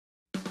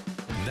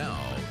Now,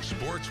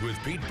 Sports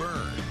with Pete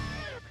Byrne.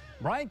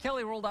 Brian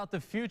Kelly rolled out the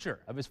future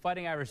of his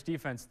Fighting Irish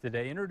defense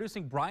today,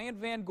 introducing Brian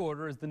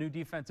VanGorder as the new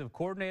defensive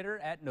coordinator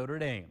at Notre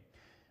Dame.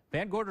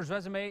 VanGorder's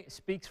resume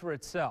speaks for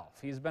itself.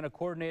 He's been a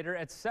coordinator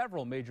at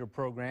several major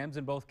programs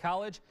in both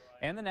college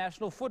and the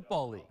National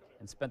Football League,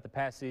 and spent the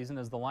past season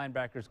as the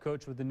linebackers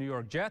coach with the New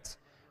York Jets,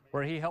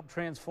 where he helped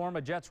transform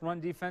a Jets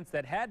run defense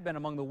that had been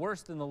among the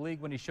worst in the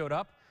league when he showed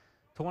up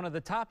to one of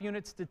the top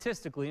units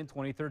statistically in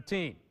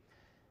 2013.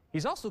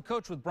 He's also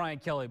coached with Brian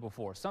Kelly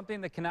before, something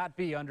that cannot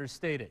be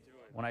understated.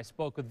 When I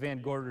spoke with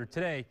VanGorder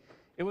today,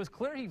 it was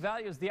clear he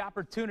values the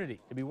opportunity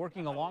to be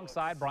working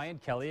alongside Brian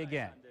Kelly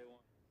again.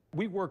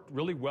 We worked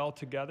really well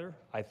together.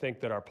 I think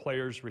that our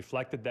players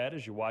reflected that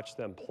as you watch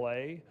them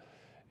play.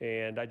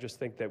 And I just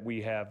think that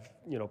we have,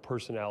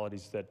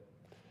 personalities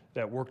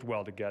that worked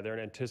well together,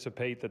 and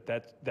anticipate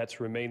that's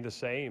remained the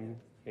same,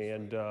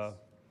 and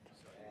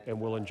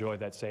we'll enjoy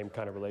that same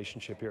kind of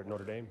relationship here at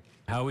Notre Dame.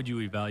 How would you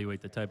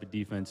evaluate the type of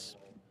defense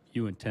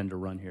you intend to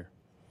run here?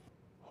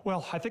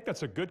 Well, I think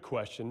that's a good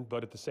question,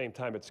 but at the same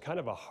time, it's kind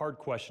of a hard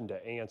question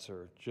to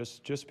answer,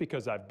 just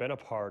because I've been a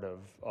part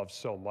of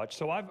so much.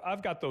 So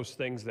I've got those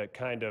things that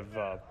kind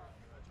of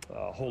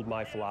hold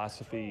my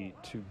philosophy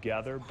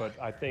together, but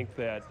I think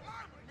that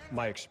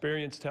my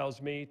experience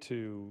tells me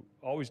to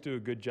always do a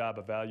good job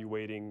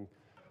evaluating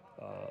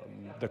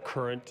the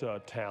current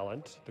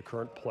talent, the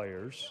current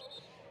players,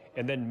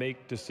 and then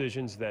make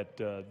decisions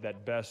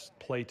that best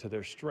play to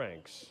their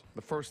strengths.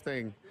 The first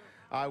thing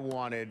I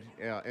wanted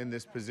in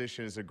this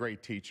position is a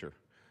great teacher.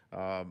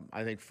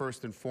 I think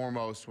first and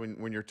foremost,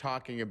 when you're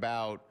talking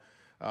about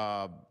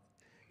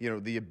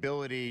the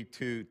ability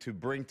to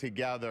bring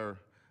together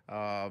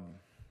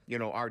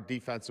our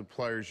defensive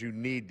players, you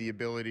need the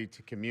ability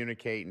to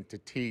communicate and to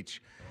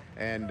teach.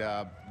 And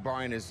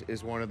Brian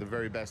is one of the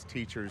very best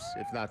teachers,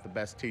 if not the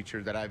best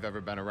teacher that I've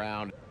ever been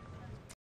around.